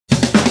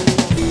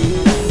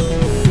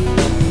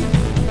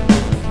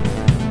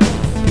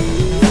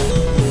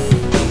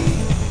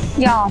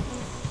Y'all,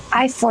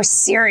 I for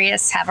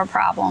serious have a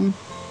problem.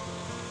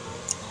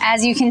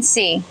 As you can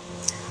see,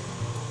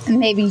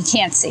 maybe you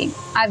can't see,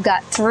 I've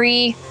got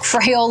 3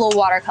 Crayola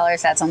watercolor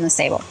sets on this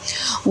table.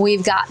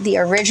 We've got the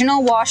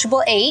original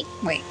washable 8.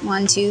 Wait,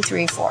 1, 2,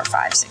 3, 4,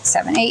 5, 6,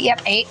 7, 8.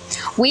 Yep, 8.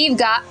 We've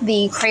got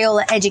the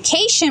Crayola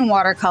Education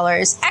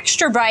watercolors,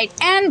 extra bright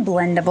and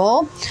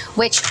blendable,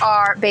 which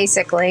are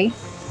basically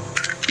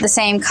the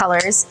same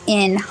colors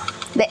in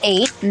the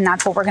 8, and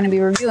that's what we're going to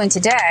be reviewing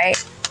today.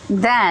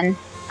 Then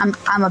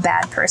I'm a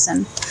bad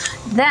person.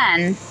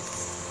 Then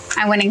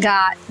I went and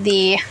got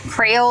the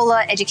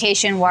Crayola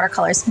Education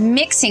watercolors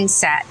mixing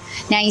set.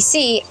 Now you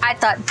see, I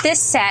thought this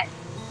set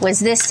was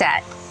this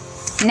set.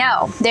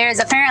 No, there's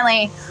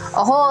apparently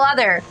a whole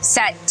other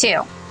set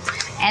too.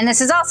 And this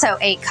is also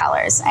 8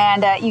 colors.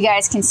 And you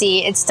guys can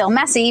see it's still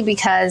messy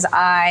because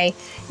I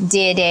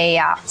did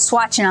a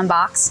swatch and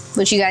unbox,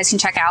 which you guys can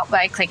check out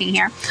by clicking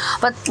here.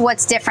 But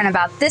what's different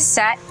about this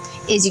set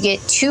is you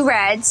get 2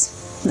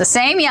 reds, the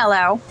same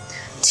yellow,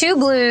 2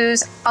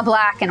 blues, a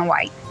black, and a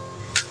white.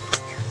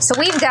 So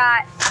we've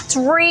got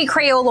 3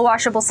 Crayola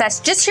washable sets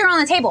just here on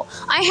the table.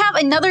 I have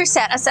another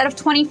set, a set of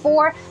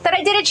 24 that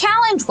I did a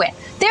challenge with.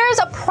 There is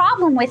a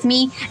problem with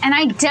me and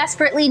I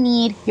desperately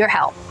need your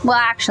help. Well,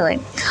 actually,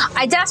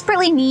 I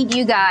desperately need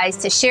you guys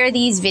to share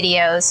these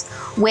videos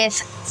with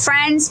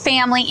friends,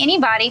 family,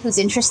 anybody who's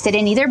interested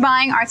in either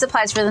buying art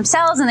supplies for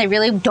themselves and they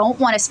really don't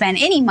want to spend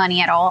any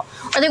money at all,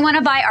 or they want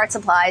to buy art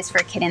supplies for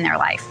a kid in their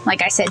life.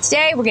 Like I said,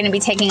 today we're going to be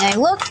taking a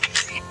look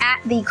at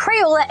the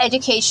Crayola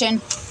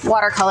Education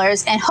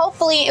watercolors, and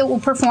hopefully it will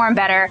perform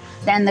better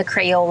than the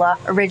Crayola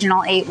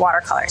original 8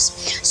 watercolors.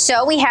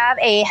 So we have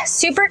a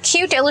super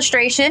cute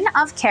illustration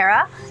of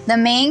Kara, the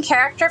main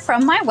character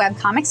from my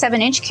webcomic,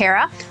 7-inch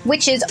Kara,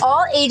 which is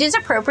all ages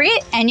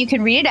appropriate, and you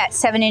can read it at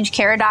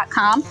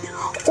 7inchkara.com,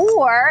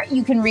 or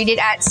you can read it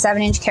at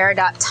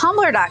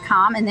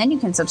 7inchkara.tumblr.com, and then you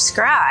can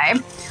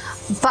subscribe.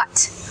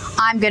 But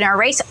I'm gonna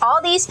erase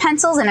all these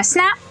pencils in a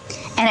snap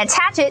and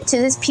attach it to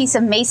this piece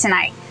of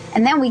masonite,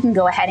 and then we can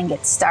go ahead and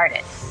get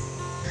started.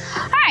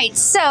 All right,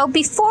 so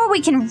before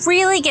we can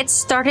really get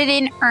started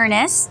in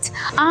earnest,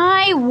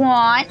 I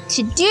want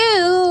to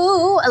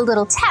do a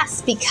little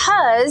test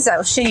because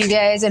I'll show you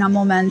guys in a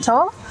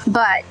momento,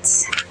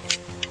 but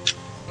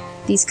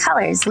these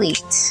colors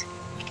leaked.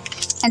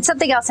 And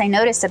something else I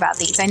noticed about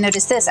these, I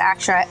noticed this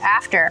after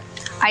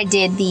I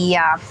did the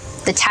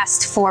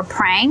test for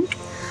praying.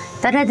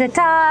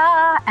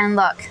 Da-da-da-da, and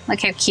look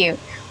how cute.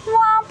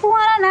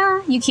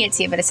 You can't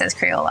see it, but it says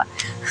Crayola.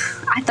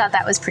 I thought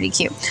that was pretty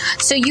cute.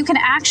 So you can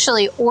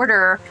actually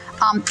order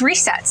 3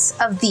 sets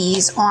of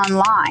these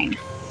online.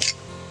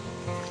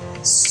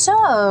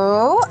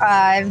 So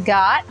I've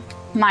got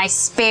my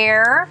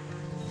spare.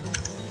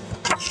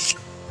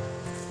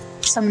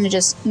 So I'm gonna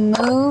just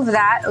move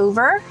that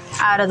over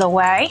out of the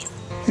way.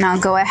 Now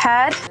go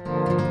ahead.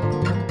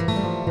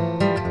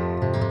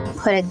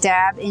 Put a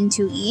dab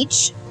into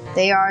each.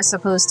 They are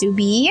supposed to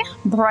be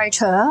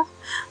brighter,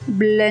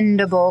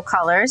 blendable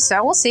colors,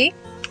 so we'll see.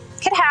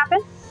 Could happen.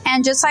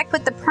 And just like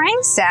with the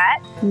praying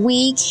set,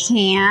 we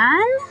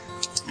can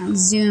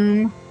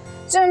zoom,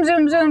 zoom,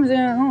 zoom, zoom,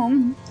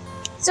 zoom,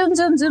 zoom,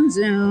 zoom, zoom,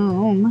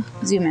 zoom,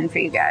 zoom in for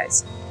you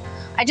guys.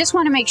 I just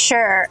want to make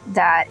sure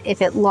that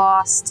if it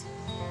lost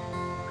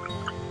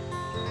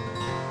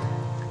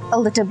a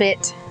little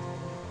bit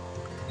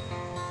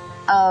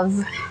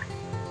of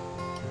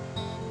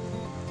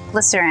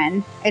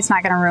glycerin, it's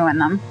not going to ruin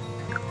them.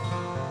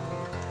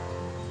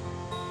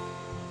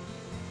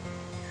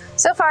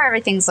 So far,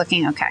 everything's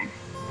looking okay.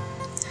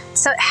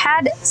 So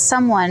had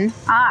someone,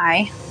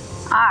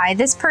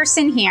 this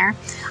person here,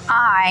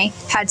 I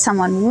had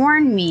someone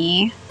warn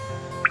me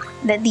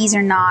that these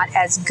are not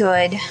as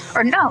good,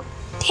 or no,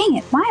 dang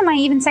it, why am I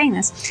even saying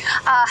this?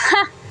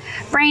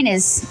 Brain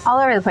is all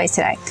over the place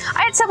today.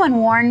 I had someone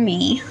warn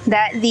me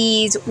that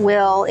these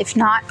will, if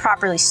not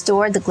properly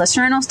stored, the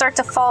glycerin will start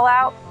to fall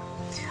out.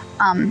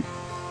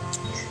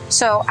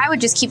 So I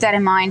would just keep that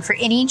in mind for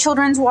any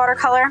children's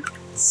watercolor.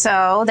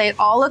 So they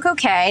all look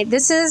okay.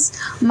 This is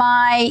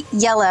my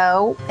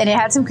yellow and it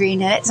had some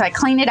green in it, so I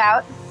cleaned it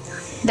out.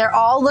 They're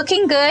all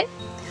looking good.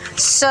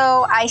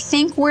 So I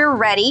think we're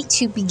ready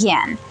to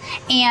begin.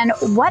 And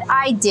what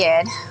I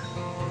did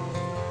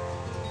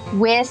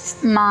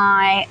with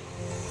many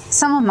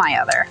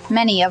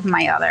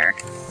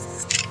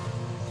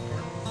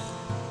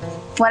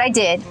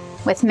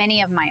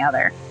of my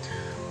other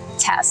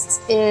tests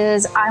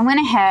is I went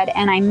ahead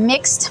and I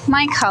mixed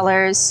my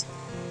colors.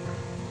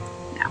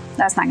 No,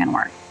 that's not gonna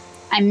work.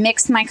 I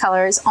mixed my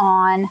colors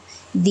on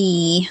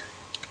that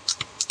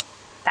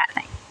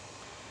thing.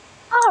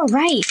 All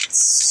right,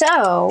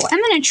 so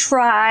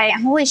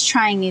I'm always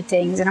trying new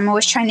things and I'm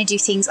always trying to do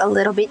things a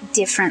little bit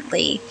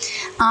differently.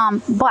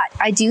 But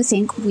I do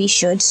think we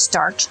should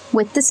start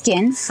with the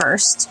skin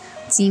first.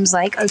 It seems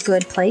like a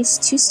good place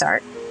to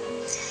start.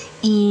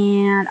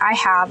 And I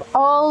have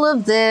all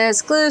of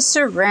this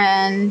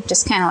glycerin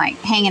just kind of like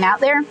hanging out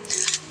there.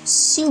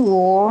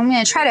 So I'm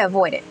gonna try to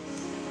avoid it.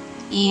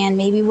 And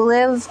maybe we'll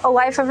live a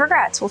life of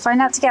regrets. We'll find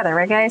out together,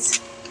 right guys?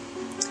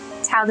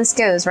 how this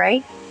goes,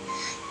 right?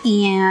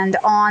 And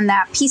on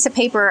that piece of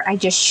paper I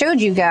just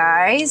showed you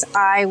guys,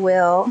 I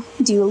will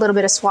do a little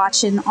bit of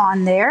swatching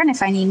on there, and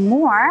if I need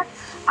more,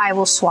 I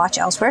will swatch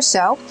elsewhere.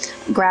 So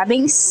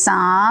grabbing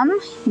some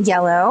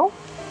yellow,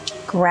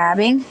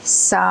 grabbing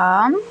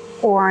some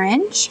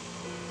orange,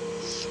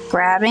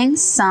 grabbing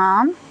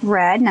some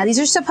red. Now these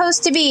are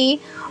supposed to be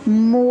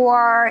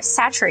more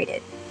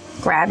saturated.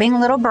 Grabbing a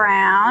little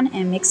brown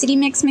and mixity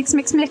mix, mix,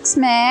 mix, mix,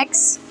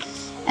 mix.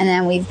 And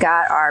then we've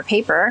got our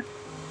paper.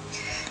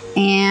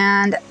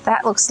 And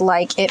that looks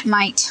like it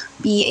might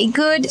be a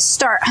good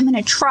start. I'm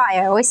gonna try,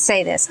 I always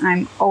say this, and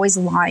I'm always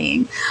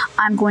lying.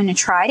 I'm going to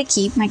try to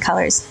keep my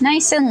colors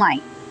nice and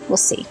light. We'll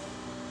see.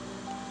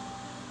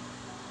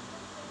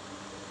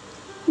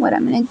 What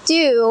I'm gonna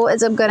do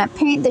is I'm gonna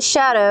paint the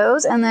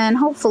shadows, and then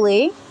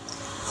hopefully,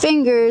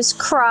 fingers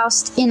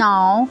crossed in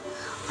all,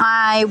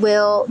 I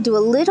will do a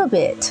little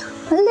bit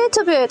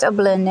of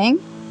blending.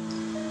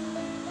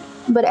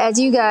 But as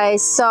you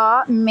guys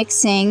saw,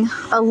 mixing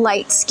a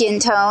light skin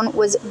tone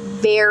was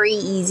very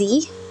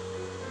easy.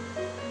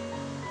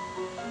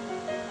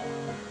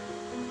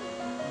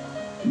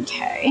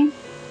 Okay.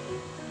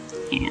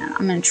 And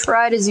I'm gonna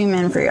try to zoom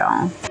in for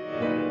y'all.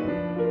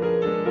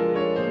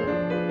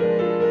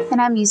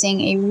 And I'm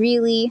using a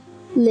really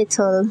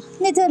little,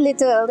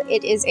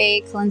 it is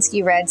a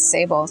Kolinsky Red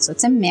Sable. So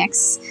it's a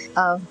mix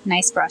of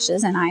nice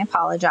brushes, and I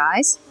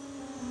apologize.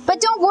 But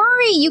don't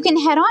worry, you can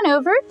head on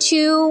over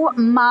to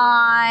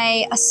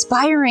my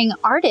aspiring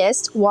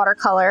artist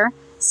watercolor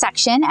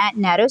section at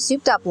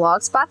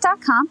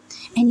nattosoup.blogspot.com,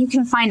 and you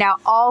can find out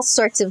all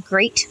sorts of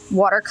great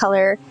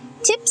watercolor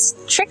tips,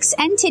 tricks,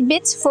 and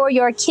tidbits for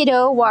your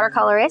kiddo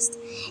watercolorist.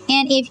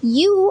 And if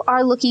you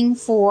are looking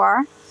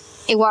for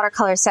a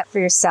watercolor set for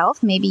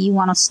yourself, maybe you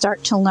want to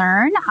start to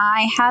learn,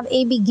 I have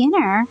a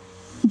beginner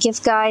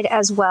gift guide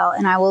as well,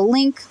 and I will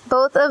link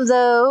both of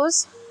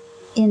those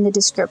in the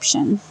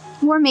description.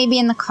 Or maybe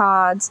in the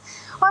cards,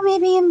 or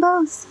maybe in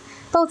both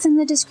in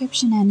the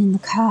description and in the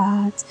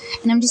cards.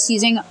 And I'm just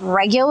using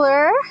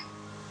regular, a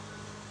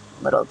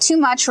little too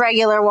much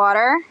regular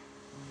water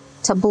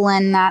to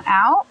blend that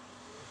out.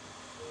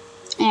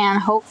 And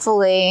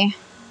hopefully,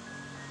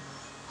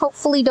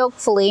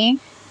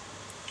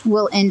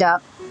 we'll end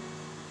up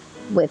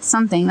with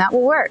something that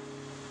will work.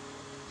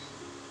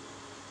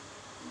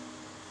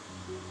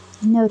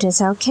 Notice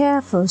how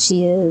careful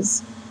she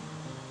is.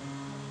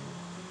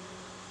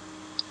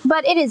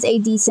 But it is a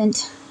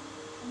decent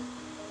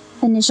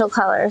initial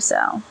color,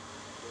 so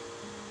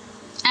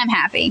I'm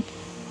happy.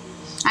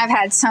 I've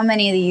had so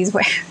many of these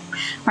where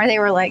they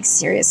were like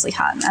seriously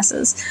hot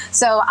messes.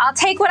 So I'll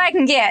take what I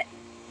can get.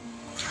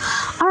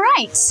 All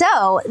right,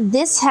 so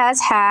this has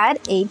had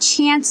a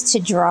chance to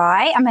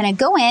dry. I'm gonna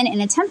go in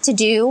and attempt to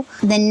do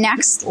the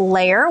next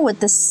layer with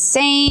the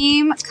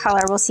same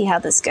color. We'll see how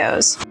this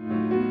goes.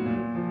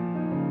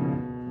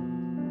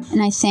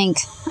 And I think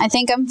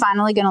I'm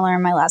finally gonna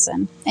learn my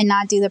lesson and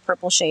not do the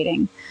purple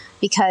shading,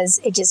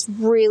 because it just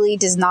really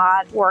does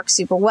not work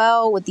super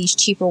well with these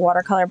cheaper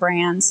watercolor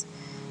brands.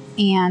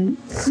 And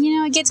you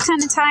know, it gets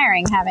kind of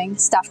tiring having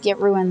stuff get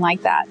ruined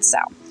like that. So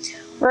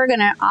we're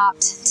gonna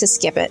opt to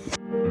skip it.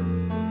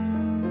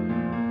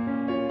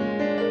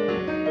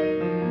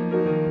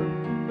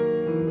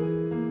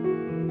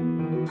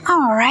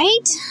 All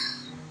right,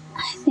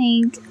 I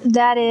think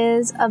that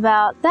is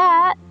about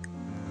that.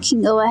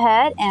 Can go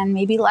ahead and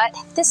maybe let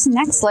this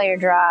next layer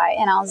dry,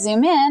 and I'll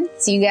zoom in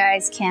so you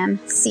guys can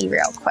see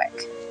real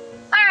quick.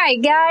 All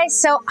right, guys,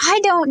 so I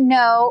don't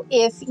know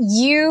if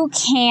you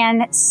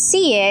can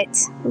see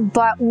it,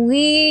 but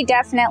we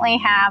definitely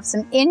have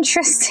some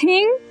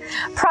interesting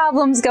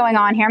problems going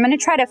on here. I'm gonna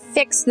try to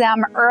fix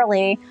them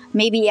early.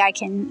 Maybe I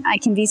can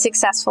be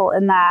successful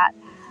in that,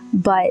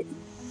 but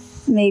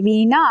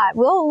maybe not.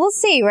 We'll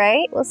see,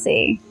 right? We'll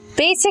see.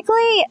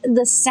 Basically,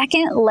 the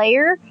second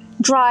layer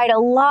dried a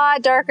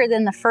lot darker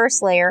than the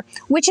first layer,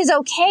 which is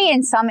okay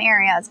in some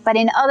areas, but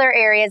in other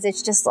areas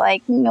it's just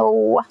like,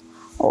 no,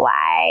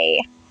 why?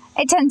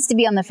 It tends to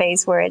be on the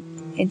face where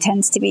it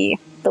tends to be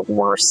the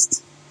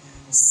worst.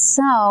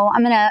 So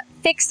I'm gonna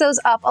fix those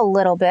up a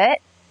little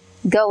bit,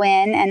 go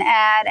in and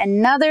add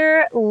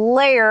another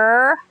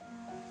layer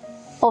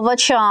of a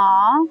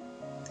chaw,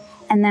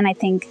 and then I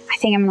think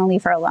I'm gonna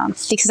leave her alone,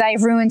 because I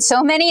have ruined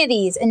so many of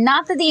these. And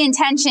not that the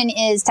intention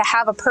is to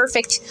have a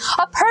perfect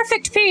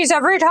piece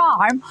every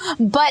time,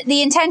 but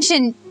the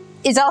intention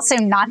is also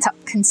not to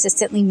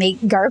consistently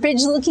make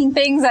garbage looking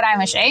things that I'm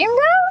ashamed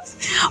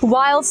of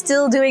while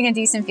still doing a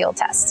decent field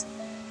test.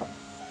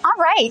 All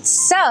right,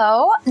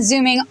 so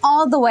zooming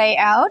all the way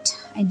out,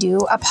 I do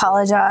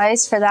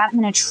apologize for that. I'm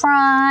gonna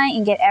try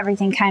and get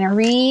everything kind of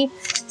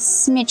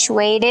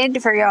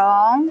re-smituated for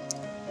y'all,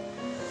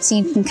 so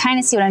you can kind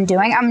of see what I'm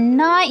doing. I'm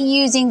not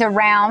using the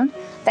round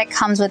that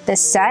comes with this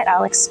set.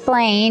 I'll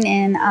explain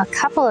in a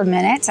couple of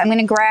minutes. I'm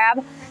gonna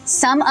grab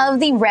some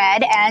of the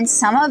red and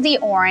some of the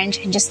orange,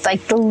 and just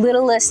like the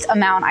littlest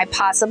amount I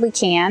possibly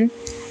can.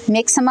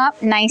 Mix them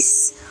up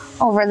nice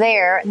over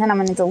there, and then I'm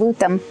gonna dilute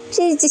them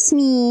just a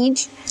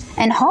smidge.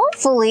 And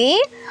hopefully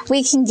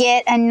we can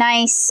get a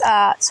nice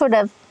sort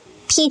of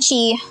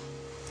peachy,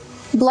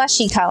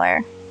 blushy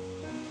color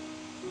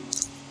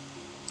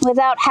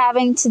without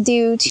having to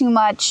do too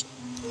much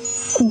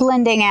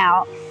blending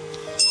out.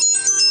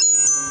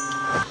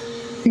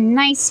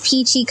 Nice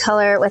peachy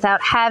color without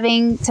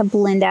having to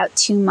blend out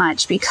too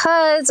much,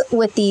 because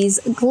with these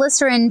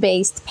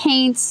glycerin-based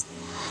paints,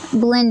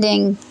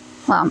 blending,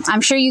 well, I'm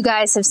sure you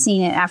guys have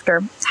seen it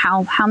after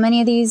how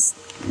many of these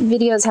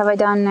videos have I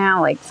done now?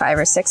 Like 5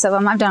 or 6 of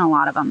them. I've done a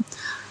lot of them.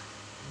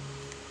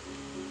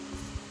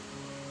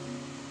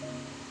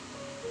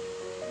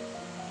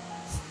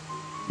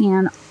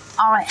 And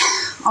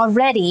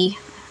already,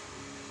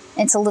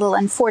 it's a little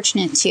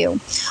unfortunate too,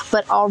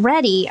 but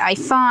already I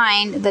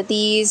find that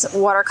these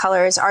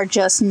watercolors are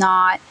just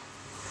not,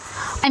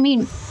 I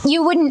mean,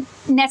 you wouldn't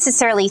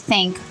necessarily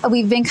think,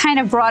 we've been kind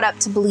of brought up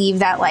to believe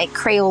that like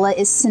Crayola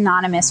is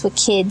synonymous with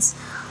kids'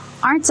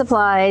 art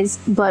supplies,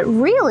 but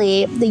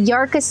really the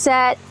Yarka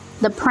set,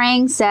 the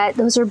Prang set,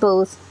 those are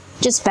both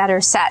just better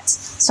sets.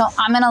 So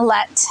I'm gonna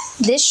let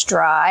this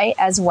dry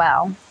as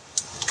well.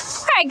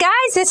 All right,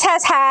 guys, this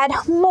has had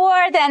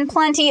more than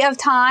plenty of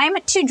time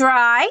to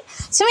dry.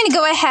 So I'm gonna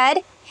go ahead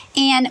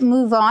and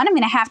move on. I'm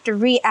gonna have to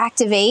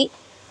reactivate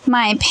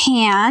my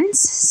pans.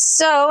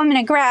 So I'm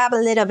gonna grab a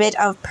little bit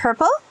of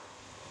purple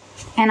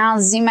and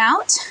I'll zoom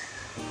out,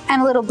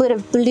 and a little bit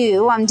of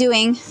blue. I'm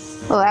doing,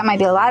 well, that might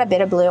be a lot of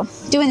bit of blue.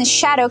 Doing the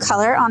shadow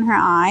color on her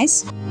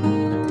eyes.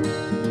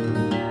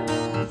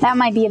 That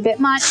might be a bit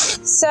much.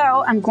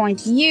 So I'm going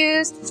to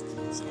use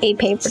a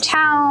paper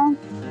towel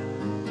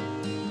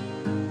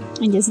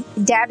and just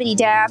dabbity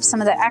dab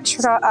some of the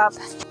extra up.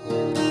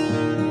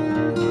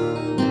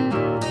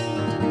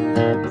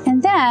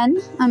 And then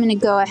I'm gonna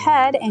go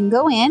ahead and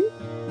go in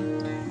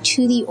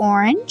to the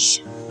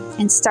orange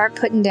and start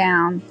putting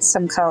down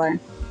some color.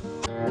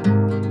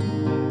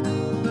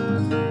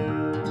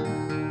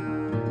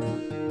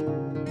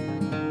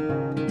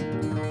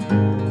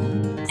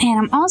 And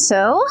I'm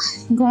also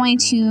going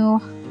to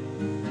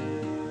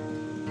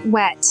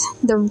wet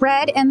the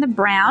red and the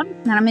brown,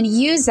 and I'm going to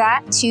use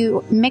that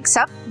to mix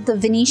up the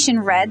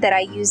Venetian red that I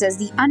use as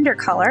the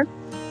undercolor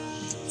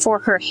for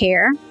her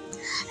hair.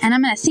 And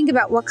I'm going to think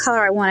about what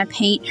color I want to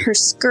paint her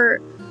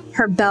skirt,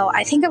 her belt.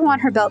 I think I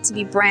want her belt to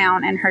be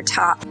brown and her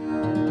top.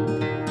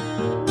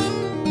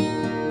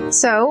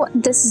 So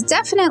this is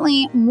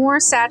definitely more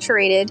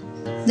saturated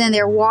than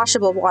their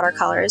washable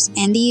watercolors,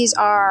 and these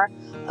are,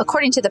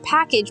 according to the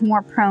package,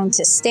 more prone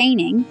to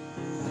staining.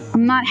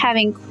 I'm not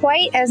having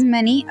quite as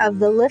many of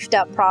the lift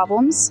up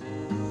problems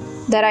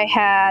that I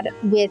had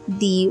with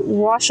the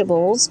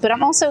washables, but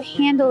I'm also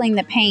handling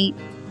the paint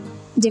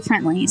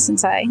differently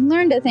since I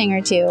learned a thing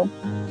or two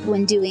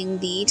when doing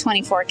the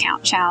 24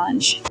 count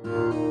challenge.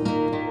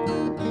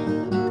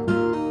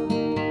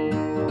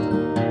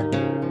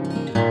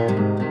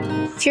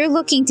 If you're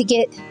looking to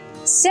get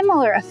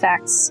similar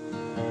effects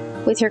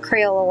with your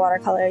Crayola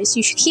watercolors,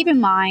 you should keep in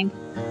mind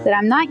that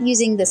I'm not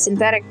using the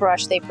synthetic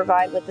brush they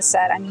provide with the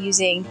set. I'm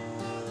using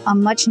a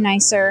much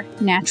nicer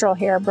natural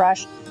hair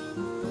brush.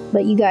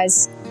 But you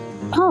guys,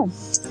 oh,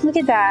 look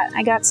at that.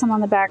 I got some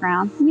on the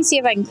background. Let me see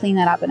if I can clean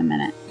that up in a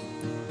minute.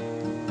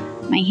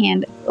 My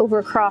hand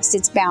overcrossed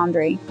its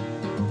boundary.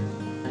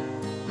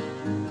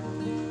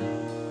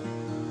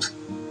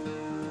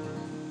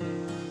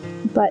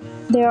 But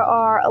there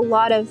are a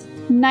lot of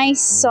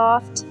nice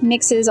soft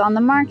mixes on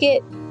the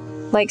market,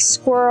 like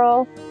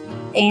Squirrel,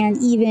 and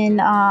even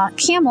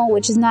camel,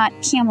 which is not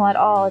camel at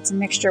all. It's a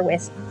mixture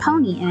with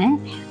pony in it,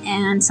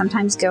 and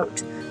sometimes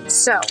goat.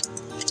 So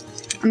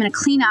I'm going to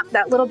clean up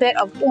that little bit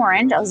of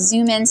orange. I'll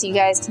zoom in so you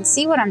guys can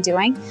see what I'm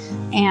doing.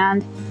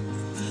 And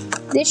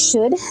this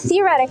should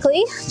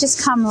theoretically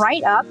just come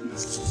right up.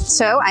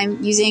 So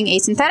I'm using a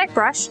synthetic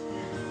brush,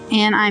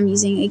 and I'm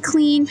using a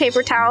clean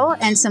paper towel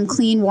and some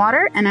clean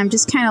water, and I'm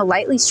just kind of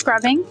lightly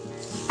scrubbing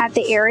at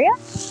the area.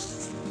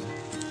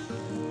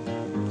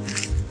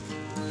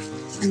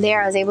 And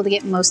there I was able to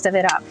get most of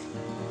it up.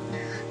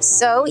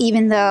 So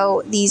even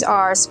though these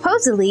are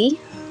supposedly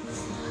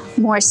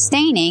more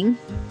staining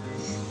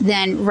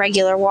than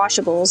regular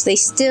washables, they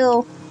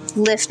still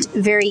lift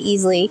very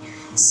easily.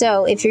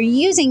 So if you're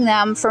using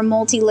them for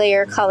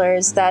multi-layer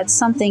colors, that's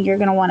something you're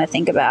going to want to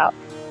think about.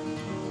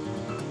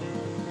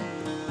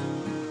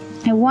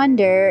 I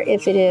wonder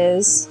if it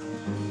is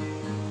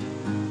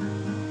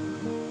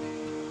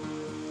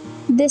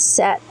this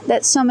set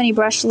that so many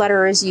brush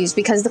letterers use,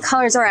 because the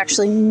colors are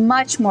actually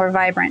much more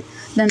vibrant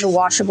than the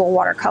washable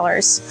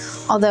watercolors.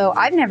 Although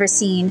I've never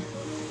seen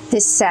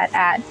this set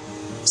at,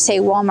 say,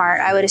 Walmart.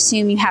 I would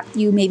assume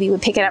you maybe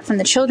would pick it up from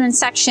the children's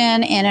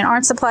section in an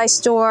art supply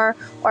store,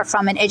 or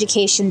from an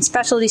education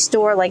specialty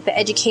store like the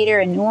Educator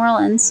in New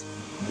Orleans.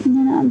 And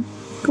then I'm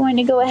going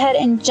to go ahead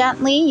and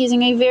gently,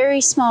 using a very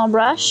small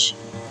brush,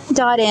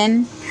 dot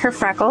in her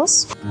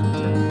freckles.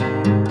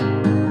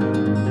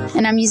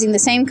 And I'm using the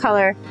same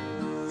color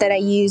that I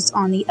used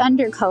on the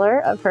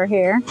undercolor of her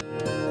hair.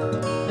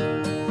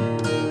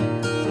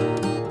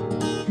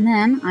 And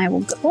then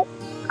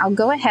I'll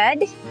go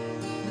ahead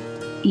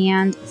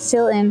and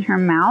fill in her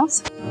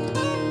mouth.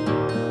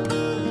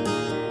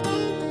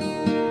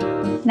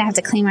 I have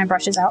to clean my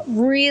brushes out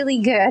really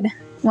good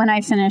when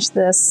I finish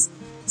this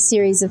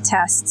series of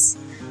tests.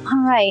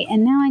 All right,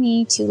 and now I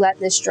need to let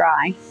this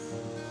dry.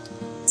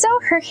 So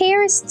her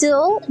hair is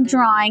still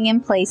drying in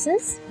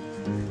places,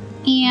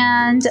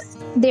 and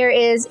there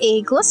is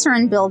a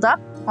glycerin buildup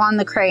on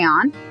the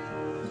crayon,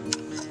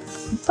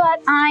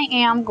 but I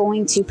am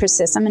going to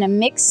persist. I'm going to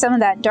mix some of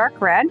that dark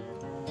red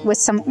with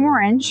some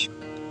orange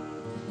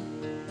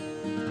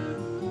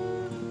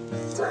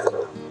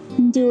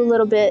and do a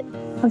little bit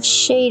of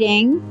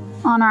shading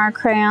on our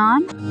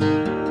crayon.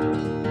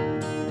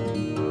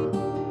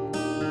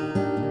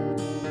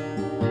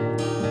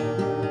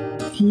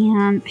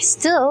 And I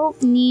still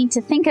need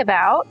to think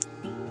about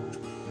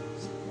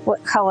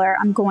what color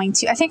I'm going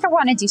to. I think I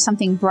want to do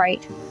something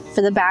bright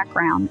for the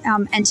background.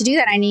 And to do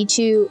that, I need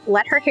to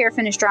let her hair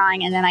finish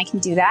drying, and then I can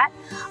do that.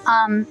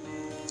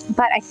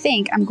 But I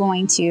think I'm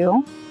going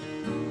to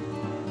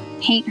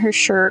paint her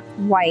shirt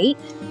white.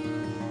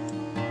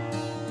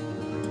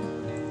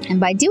 And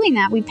by doing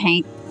that, we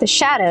paint the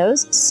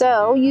shadows.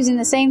 So using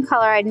the same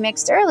color I'd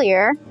mixed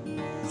earlier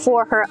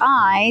for her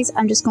eyes,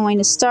 I'm just going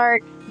to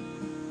start.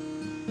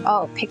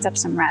 Oh, picked up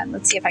some red.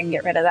 Let's see if I can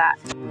get rid of that.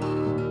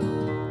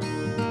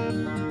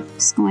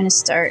 Just going to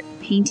start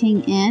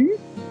painting in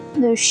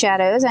those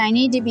shadows. I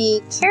need to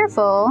be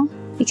careful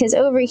because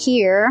over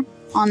here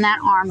on that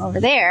arm over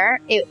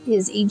there, it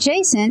is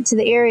adjacent to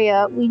the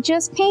area we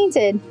just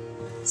painted.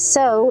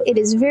 So it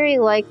is very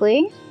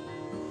likely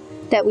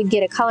that we'd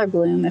get a color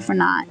bloom if we're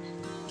not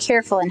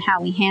careful in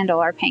how we handle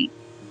our paint.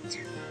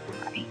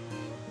 All right.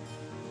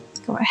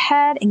 Go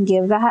ahead and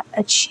give that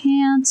a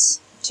chance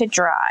to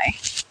dry.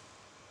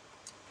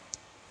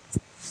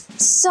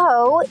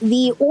 So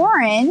the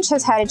orange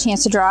has had a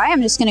chance to dry.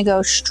 I'm just going to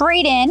go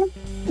straight in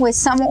with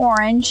some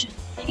orange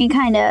and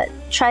kind of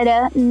try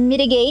to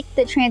mitigate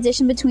the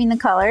transition between the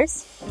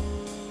colors.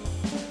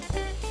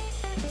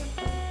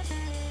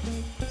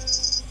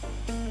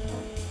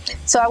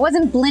 So I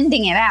wasn't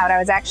blending it out, I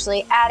was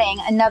actually adding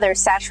another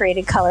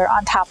saturated color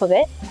on top of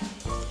it.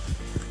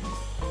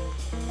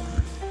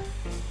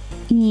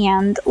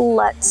 And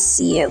let's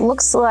see, it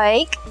looks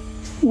like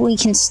we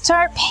can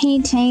start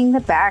painting the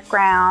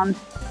background.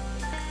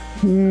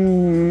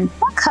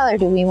 What color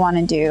do we want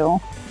to do?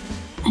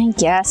 I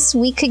guess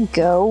we could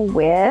go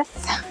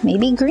with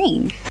maybe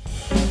green.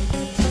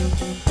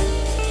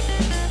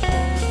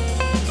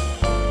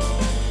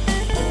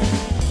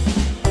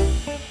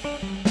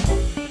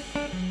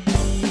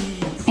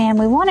 And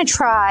we want to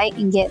try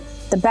and get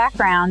the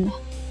background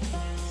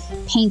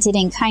painted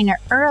in kind of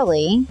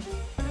early.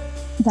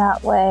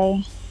 That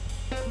way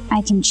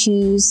I can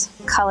choose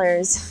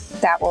colors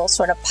that will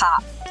sort of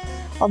pop.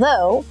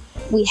 Although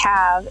we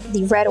have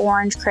the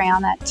red-orange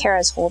crayon that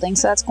Kara's holding,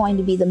 so that's going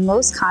to be the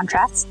most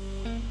contrast,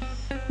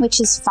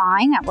 which is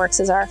fine. That works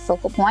as our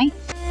focal point.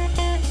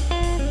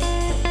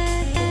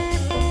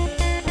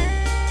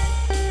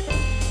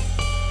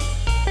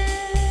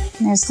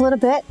 And there's a little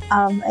bit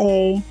of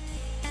a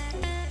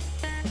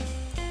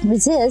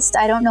resist.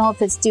 I don't know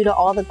if it's due to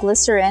all the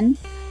glycerin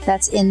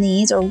that's in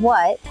these or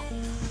what,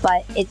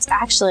 but it's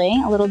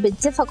actually a little bit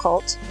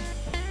difficult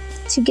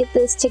to get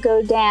this to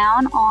go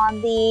down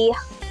on the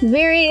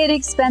very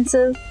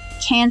inexpensive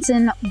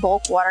Canson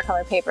bulk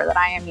watercolor paper that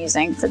I am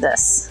using for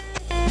this.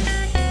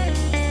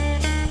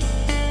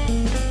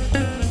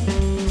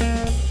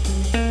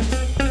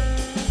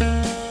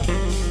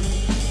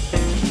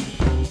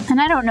 And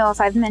I don't know if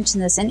I've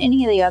mentioned this in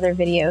any of the other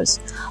videos,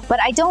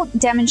 but I don't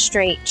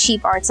demonstrate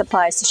cheap art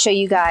supplies to show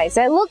you guys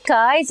that, look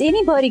guys,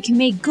 anybody can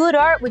make good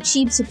art with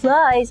cheap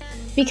supplies,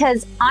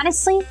 because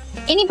honestly,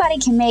 anybody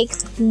can make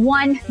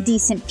one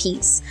decent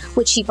piece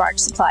with cheap art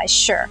supplies,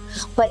 sure.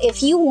 But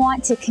if you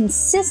want to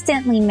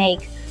consistently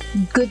make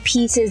good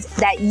pieces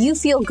that you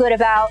feel good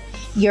about,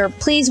 you're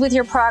pleased with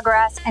your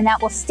progress, and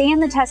that will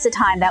stand the test of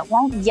time, that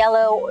won't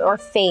yellow or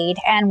fade.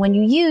 And when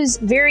you use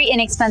very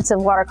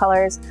inexpensive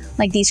watercolors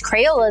like these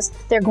Crayolas,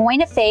 they're going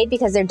to fade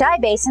because they're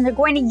dye-based, and they're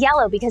going to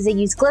yellow because they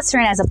use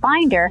glycerin as a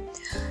binder.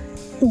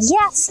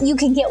 Yes, you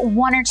can get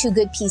one or two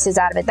good pieces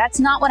out of it. That's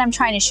not what I'm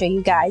trying to show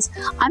you guys.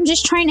 I'm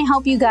just trying to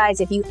help you guys.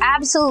 If you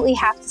absolutely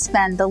have to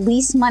spend the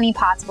least money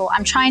possible,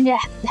 I'm trying to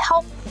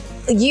help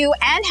you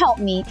and help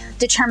me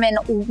determine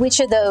which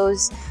of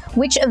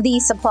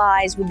these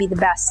supplies would be the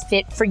best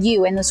fit for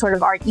you and the sort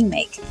of art you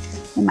make.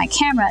 And my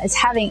camera is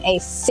having a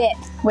fit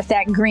with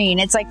that green.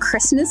 It's like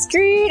Christmas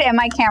green, and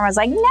my camera's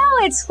like, no,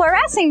 it's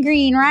fluorescent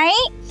green,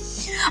 right?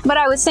 But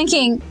I was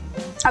thinking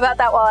about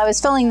that while I was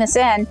filling this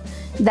in,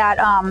 that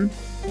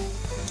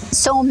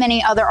so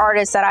many other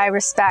artists that I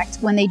respect,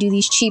 when they do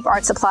these cheap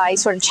art supply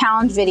sort of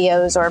challenge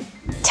videos or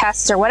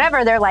tests or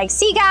whatever, they're like,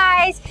 see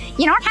guys,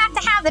 you don't have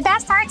to have the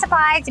best art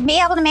supplies to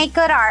be able to make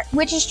good art,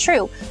 which is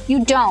true,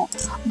 you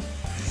don't.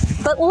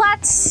 But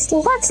let's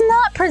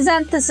not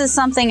present this as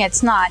something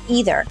it's not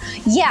either.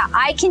 Yeah,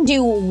 I can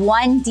do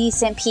one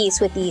decent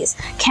piece with these.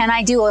 Can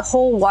I do a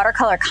whole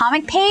watercolor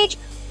comic page?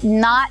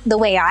 not the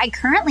way I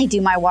currently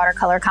do my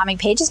watercolor comic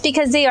pages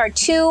because they are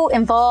too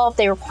involved,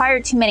 they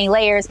require too many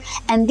layers,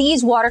 and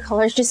these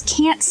watercolors just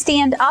can't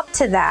stand up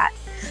to that.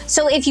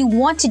 So if you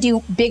want to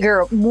do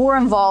bigger, more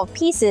involved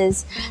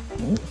pieces,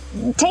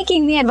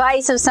 taking the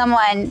advice of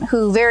someone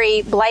who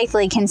very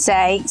blithely can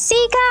say,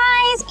 see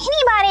guys,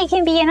 anybody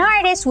can be an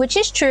artist, which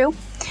is true.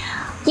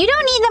 You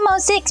don't need the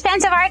most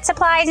expensive art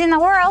supplies in the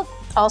world.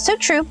 Also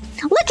true.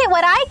 Look at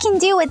what I can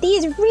do with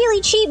these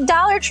really cheap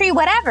Dollar Tree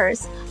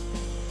whatevers.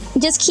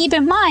 Just keep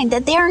in mind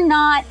that they're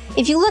not,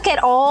 if you look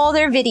at all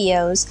their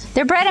videos,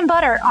 their bread and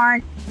butter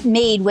aren't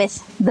made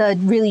with the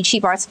really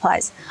cheap art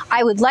supplies.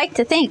 I would like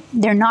to think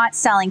they're not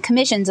selling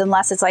commissions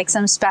unless it's like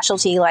some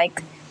specialty,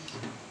 like,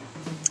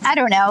 I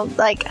don't know,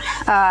 like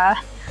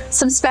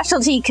some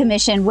specialty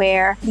commission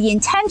where the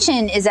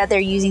intention is that they're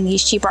using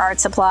these cheaper art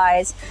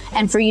supplies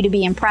and for you to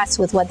be impressed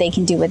with what they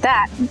can do with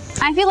that.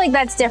 I feel like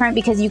that's different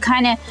because you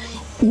kind of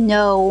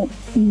know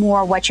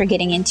more what you're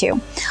getting into.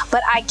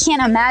 But I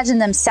can't imagine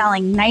them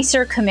selling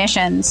nicer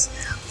commissions,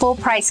 full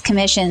price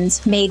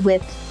commissions made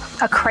with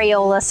a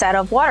Crayola set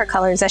of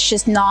watercolors. That's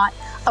just not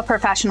a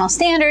professional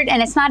standard,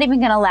 and it's not even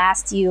going to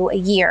last you a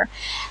year.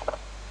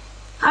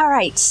 All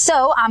right,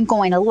 so I'm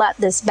going to let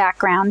this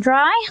background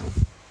dry.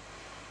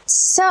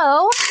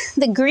 So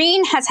the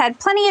green has had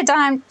plenty of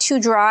time to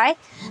dry.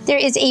 There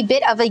is a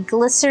bit of a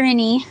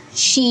glycerin-y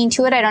sheen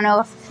to it. I don't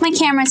know if my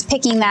camera's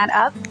picking that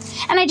up.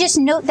 And I just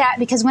note that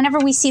because whenever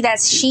we see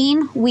that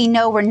sheen, we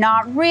know we're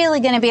not really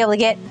going to be able to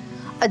get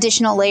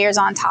additional layers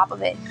on top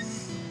of it.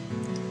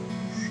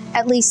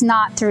 At least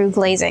not through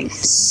glazing.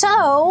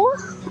 So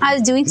I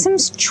was doing some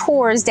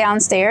chores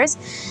downstairs,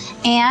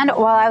 and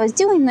while I was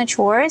doing the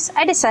chores,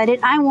 I decided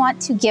I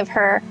want to give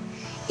her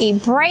a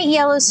bright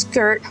yellow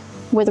skirt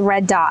with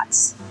red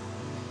dots,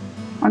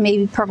 or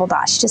maybe purple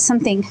dots, just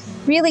something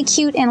really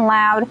cute and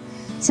loud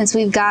since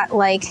we've got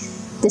like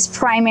this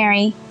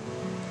primary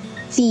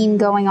theme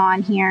going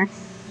on here.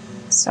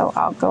 So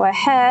I'll go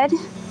ahead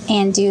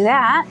and do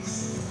that,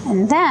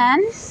 and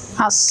then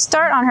I'll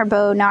start on her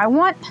bow. Now I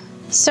want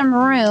some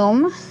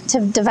room to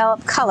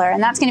develop color,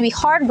 and that's going to be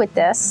hard with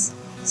this.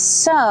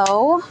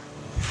 So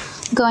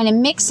I'm going to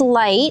mix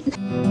light.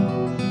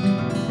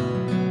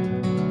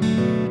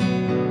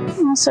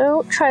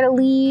 Also try to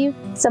leave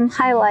some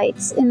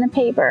highlights in the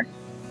paper,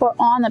 or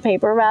on the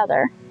paper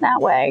rather.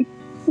 That way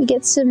we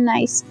get some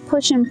nice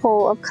push and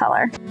pull of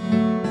color.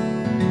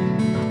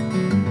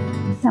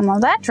 Then while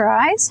that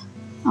dries,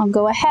 I'll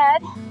go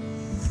ahead,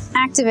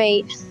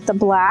 activate the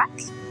black.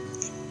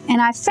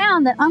 And I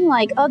found that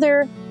unlike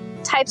other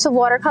types of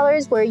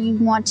watercolors where you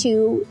want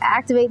to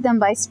activate them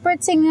by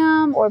spritzing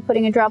them or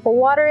putting a drop of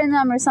water in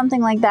them or something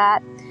like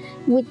that,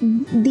 with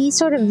these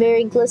sort of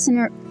very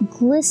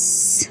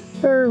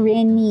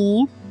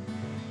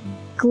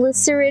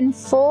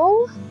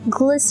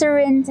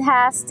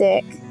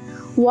glycerin-tastic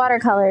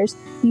watercolors,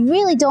 you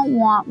really don't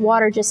want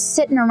water just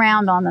sitting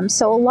around on them.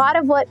 So a lot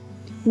of what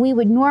we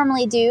would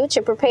normally do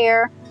to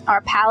prepare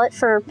our palette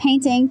for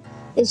painting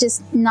is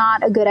just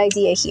not a good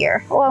idea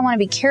here. Oh, I want to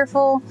be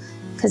careful,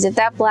 because if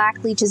that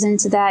black leaches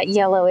into that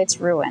yellow, it's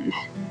ruined.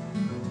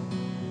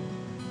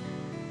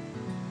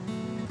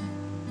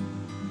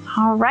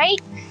 All right,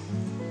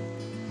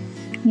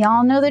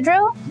 y'all know the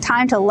drill.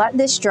 Time to let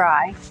this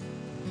dry.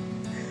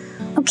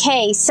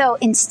 Okay, so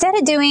instead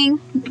of doing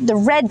the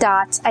red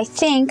dots, I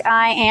think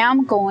I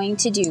am going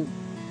to do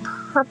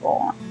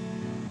purple.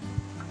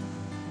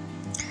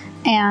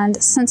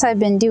 And since I've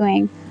been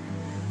doing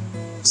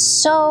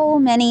so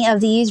many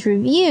of these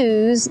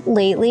reviews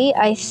lately,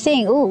 I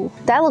think, ooh,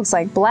 that looks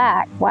like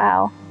black.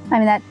 Wow. I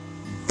mean,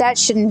 that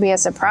shouldn't be a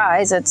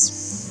surprise.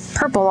 It's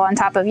purple on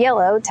top of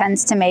yellow,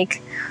 tends to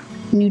make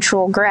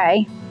neutral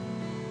gray.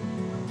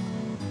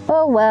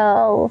 Oh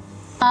well.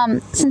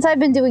 Since I've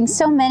been doing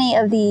so many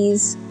of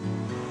these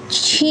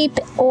cheap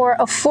or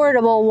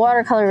affordable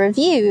watercolor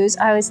reviews,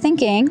 I was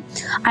thinking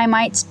I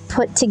might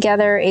put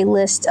together a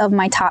list of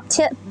my top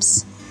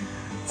tips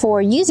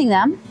for using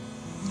them.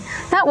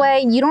 That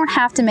way you don't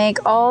have to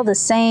make all the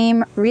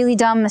same really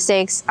dumb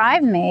mistakes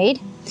I've made.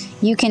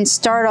 You can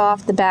start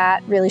off the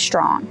bat really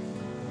strong.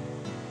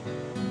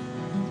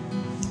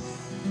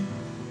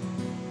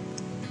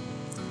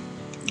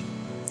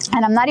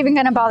 And I'm not even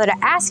going to bother to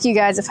ask you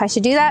guys if I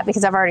should do that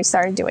because I've already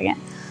started doing it.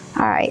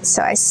 All right,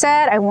 so I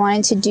said I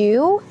wanted to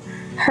do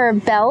her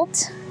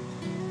belt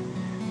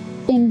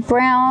in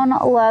brown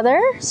leather.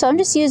 So I'm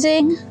just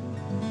using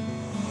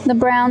the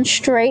brown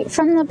straight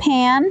from the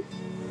pan.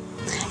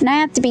 And I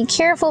have to be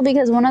careful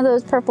because one of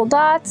those purple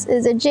dots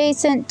is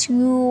adjacent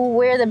to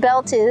where the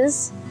belt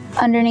is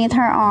underneath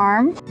her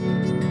arm.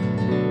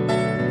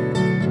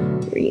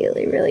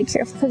 Really, really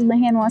careful because my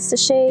hand wants to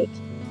shake.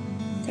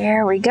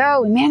 There we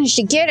go, we managed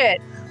to get it.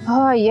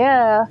 Oh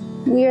yeah,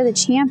 we are the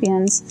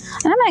champions.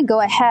 And I'm gonna go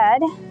ahead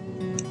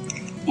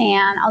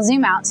and I'll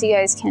zoom out so you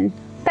guys can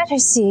better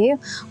see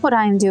what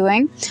I'm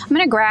doing. I'm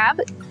gonna grab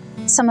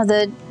some of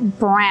the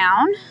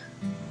brown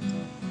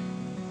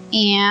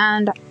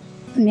and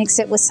mix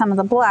it with some of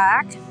the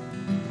black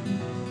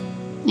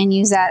and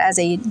use that as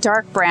a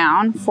dark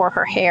brown for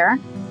her hair.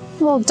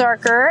 little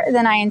darker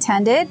than I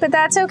intended, but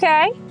that's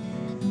okay.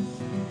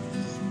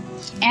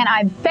 And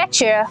I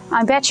bet you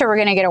we're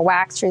gonna get a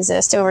wax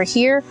resist over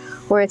here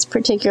where it's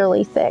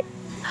particularly thick.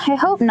 I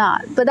hope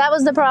not, but that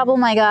was the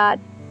problem I got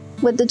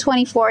with the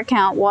 24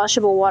 count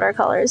washable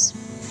watercolors,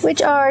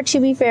 which are, to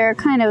be fair,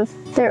 kind of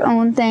their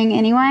own thing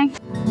anyway.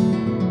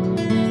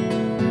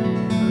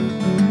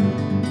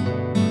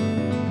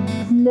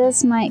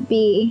 This might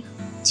be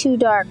too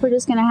dark. We're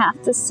just gonna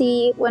have to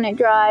see when it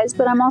dries,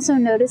 but I'm also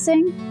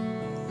noticing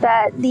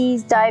that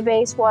these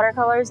dye-based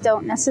watercolors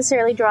don't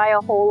necessarily dry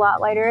a whole lot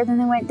lighter than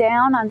they went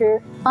down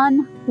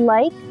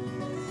unlike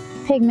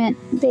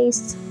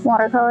pigment-based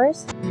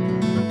watercolors.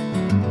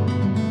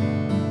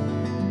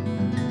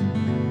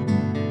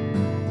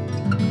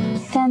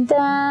 And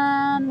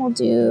then we'll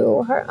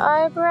do her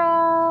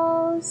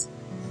eyebrows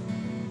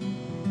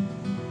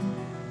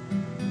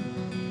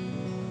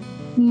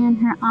and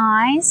her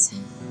eyes.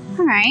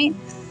 All right,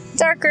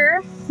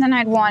 darker than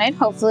I'd wanted.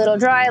 Hopefully it'll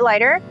dry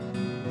lighter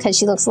because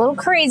she looks a little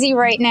crazy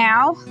right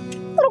now.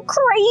 A little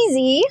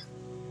crazy.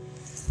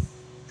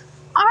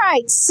 All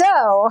right,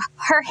 so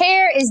her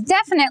hair is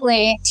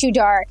definitely too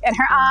dark and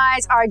her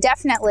eyes are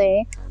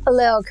definitely a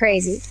little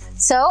crazy.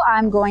 So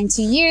I'm going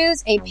to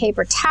use a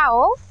paper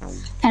towel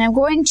and I'm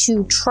going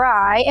to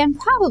try, and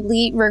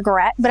probably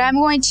regret, but I'm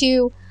going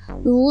to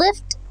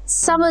lift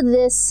some of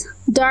this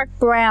dark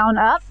brown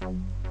up.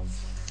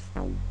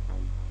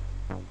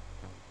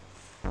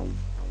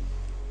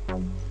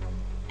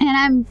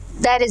 And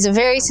that is a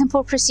very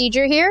simple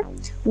procedure here.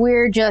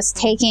 We're just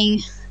taking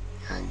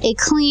a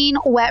clean,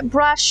 wet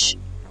brush,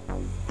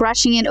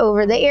 brushing it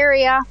over the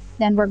area.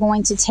 Then we're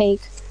going to take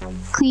a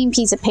clean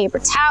piece of paper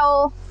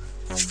towel,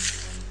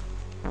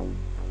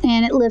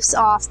 and it lifts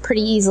off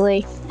pretty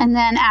easily. And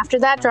then after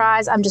that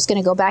dries, I'm just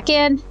gonna go back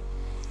in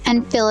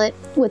and fill it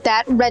with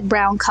that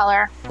red-brown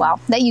color. Well,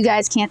 that you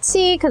guys can't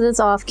see because it's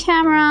off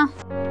camera.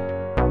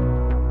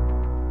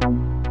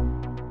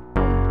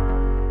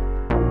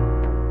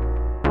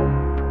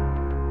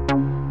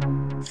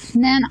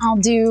 And then I'll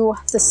do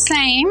the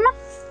same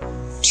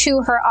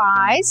to her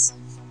eyes.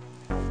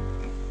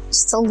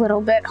 Just a little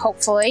bit,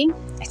 hopefully.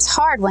 It's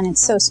hard when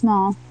it's so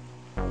small.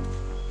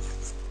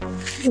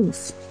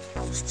 Oof.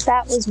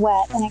 That was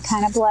wet and it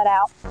kind of bled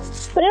out.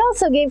 But it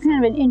also gave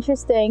kind of an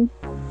interesting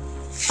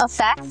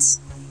effect.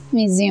 Let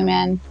me zoom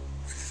in.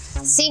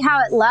 See how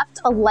it left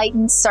a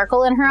lightened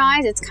circle in her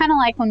eyes? It's kind of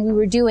like when we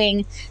were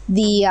doing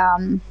the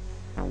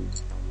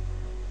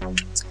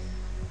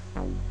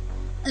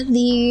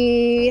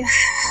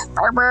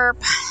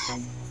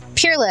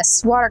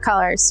Peerless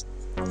watercolors.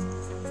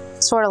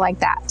 Sort of like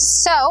that.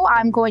 So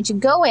I'm going to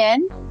go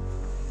in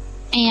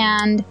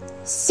and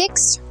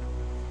fix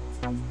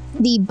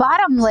the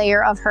bottom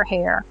layer of her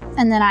hair,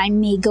 and then I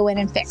may go in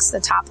and fix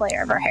the top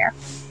layer of her hair.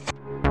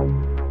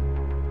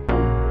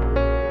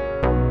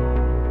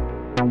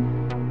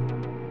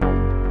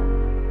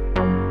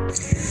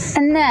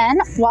 And then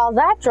while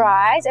that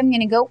dries, I'm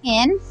going to go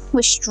in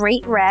with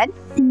straight red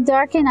and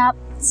darken up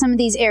some of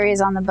these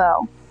areas on the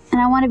bow. And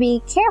I want to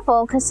be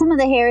careful because some of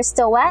the hair is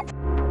still wet.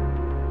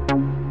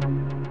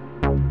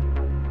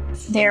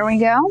 There we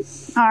go.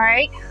 All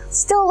right,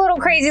 still a little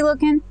crazy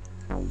looking,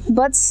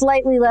 but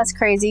slightly less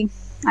crazy.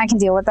 I can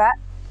deal with that.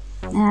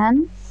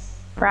 And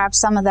grab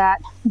some of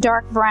that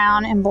dark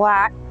brown and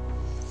black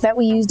that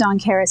we used on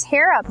Kara's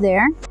hair up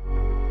there.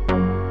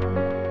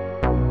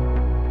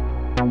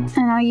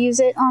 And I'll use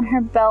it on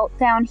her belt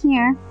down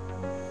here.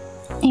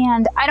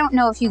 And I don't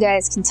know if you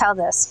guys can tell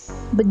this,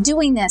 but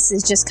doing this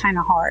is just kind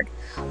of hard.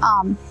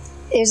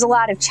 There's a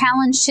lot of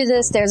challenge to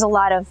this. There's a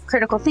lot of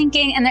critical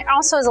thinking, and there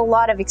also is a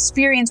lot of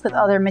experience with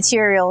other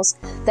materials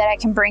that I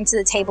can bring to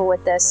the table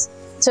with this.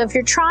 So if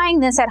you're trying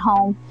this at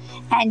home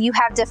and you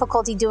have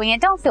difficulty doing it,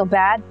 don't feel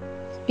bad,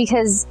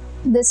 because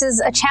this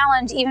is a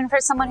challenge even for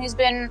someone who's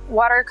been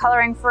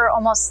watercoloring for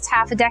almost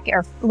half a decade,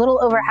 or a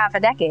little over half a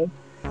decade.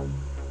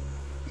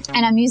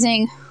 And I'm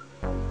using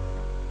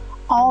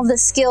all the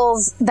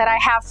skills that I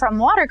have from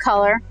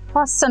watercolor,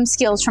 plus some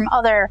skills from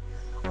other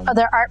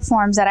art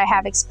forms that I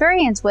have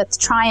experience with, to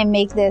try and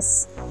make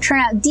this turn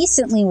out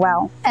decently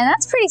well. And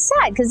that's pretty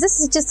sad, because this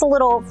is just a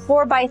little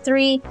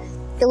 4x3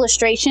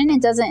 illustration.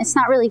 It's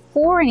not really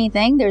for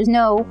anything. There's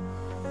no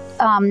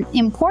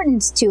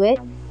importance to it.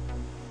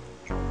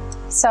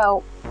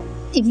 So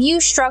if you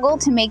struggle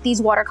to make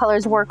these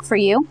watercolors work for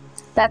you,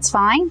 that's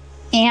fine.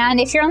 And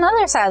if you're on the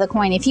other side of the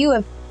coin, if you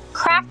have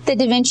cracked the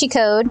Da Vinci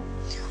Code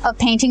of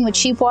painting with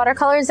cheap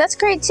watercolors, that's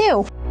great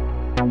too.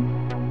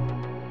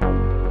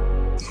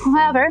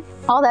 However,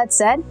 all that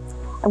said,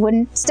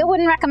 I still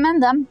wouldn't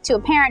recommend them to a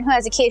parent who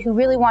has a kid who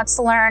really wants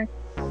to learn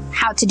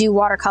how to do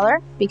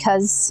watercolor,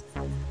 because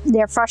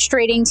they're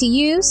frustrating to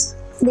use.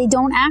 They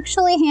don't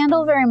actually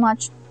handle very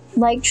much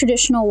like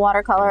traditional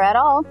watercolor at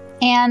all.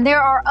 And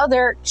there are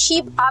other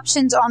cheap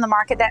options on the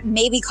market that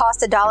maybe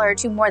cost $1 or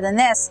 $2 more than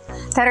this,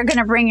 that are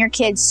gonna bring your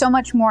kids so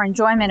much more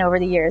enjoyment over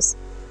the years.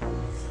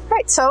 All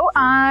right, so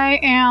I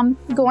am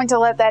going to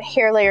let that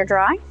hair layer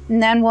dry,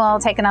 and then we'll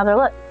take another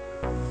look.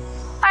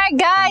 All right,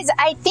 guys,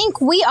 I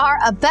think we are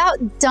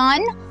about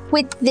done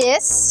with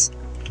this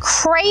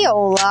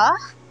Crayola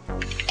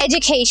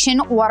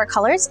Education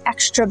watercolors,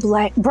 extra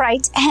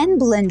bright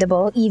and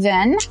blendable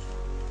even.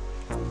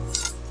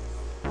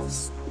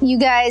 You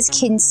guys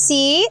can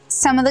see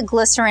some of the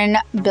glycerin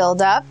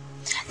buildup.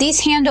 These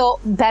handle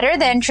better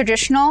than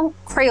traditional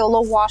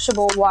Crayola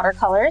washable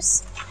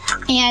watercolors.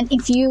 And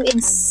if you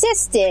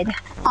insisted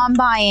on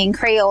buying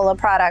Crayola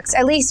products,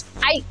 at least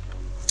I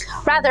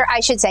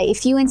should say,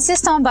 if you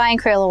insist on buying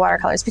Crayola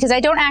watercolors, because I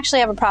don't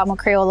actually have a problem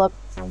with Crayola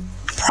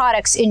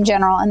products in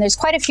general, and there's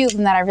quite a few of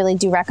them that I really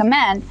do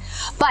recommend,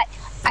 but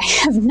I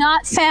have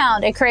not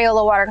found a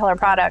Crayola watercolor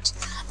product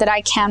that I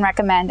can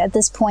recommend at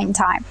this point in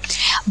time.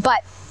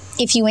 But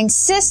if you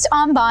insist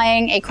on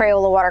buying a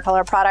Crayola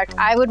watercolor product,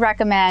 I would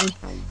recommend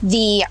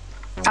the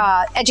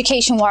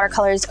Education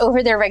watercolors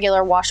over their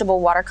regular washable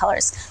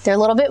watercolors. They're a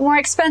little bit more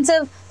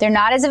expensive. They're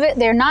not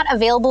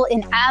available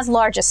in as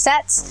large a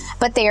sets,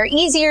 but they are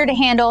easier to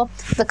handle.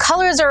 The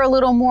colors are a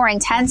little more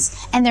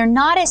intense, and they're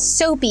not as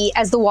soapy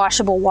as the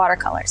washable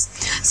watercolors.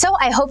 So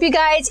I hope you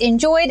guys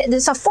enjoyed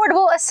this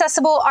affordable,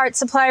 accessible art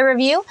supply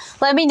review.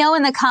 Let me know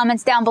in the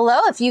comments down below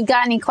if you've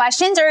got any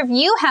questions, or if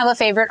you have a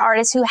favorite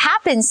artist who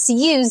happens to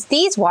use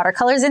these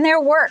watercolors in their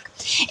work.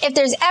 If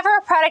there's ever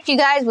a product you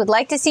guys would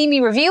like to see me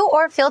review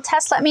or field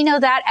test, let me know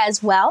that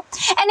as well.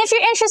 And if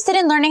you're interested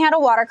in learning how to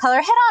watercolor,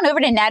 head on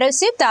over to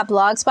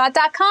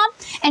nattosoup.blogspot.com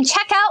and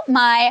check out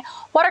my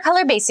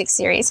watercolor basics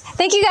series.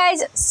 Thank you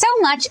guys so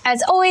much.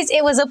 As always,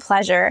 it was a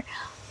pleasure.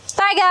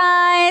 Bye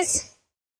guys.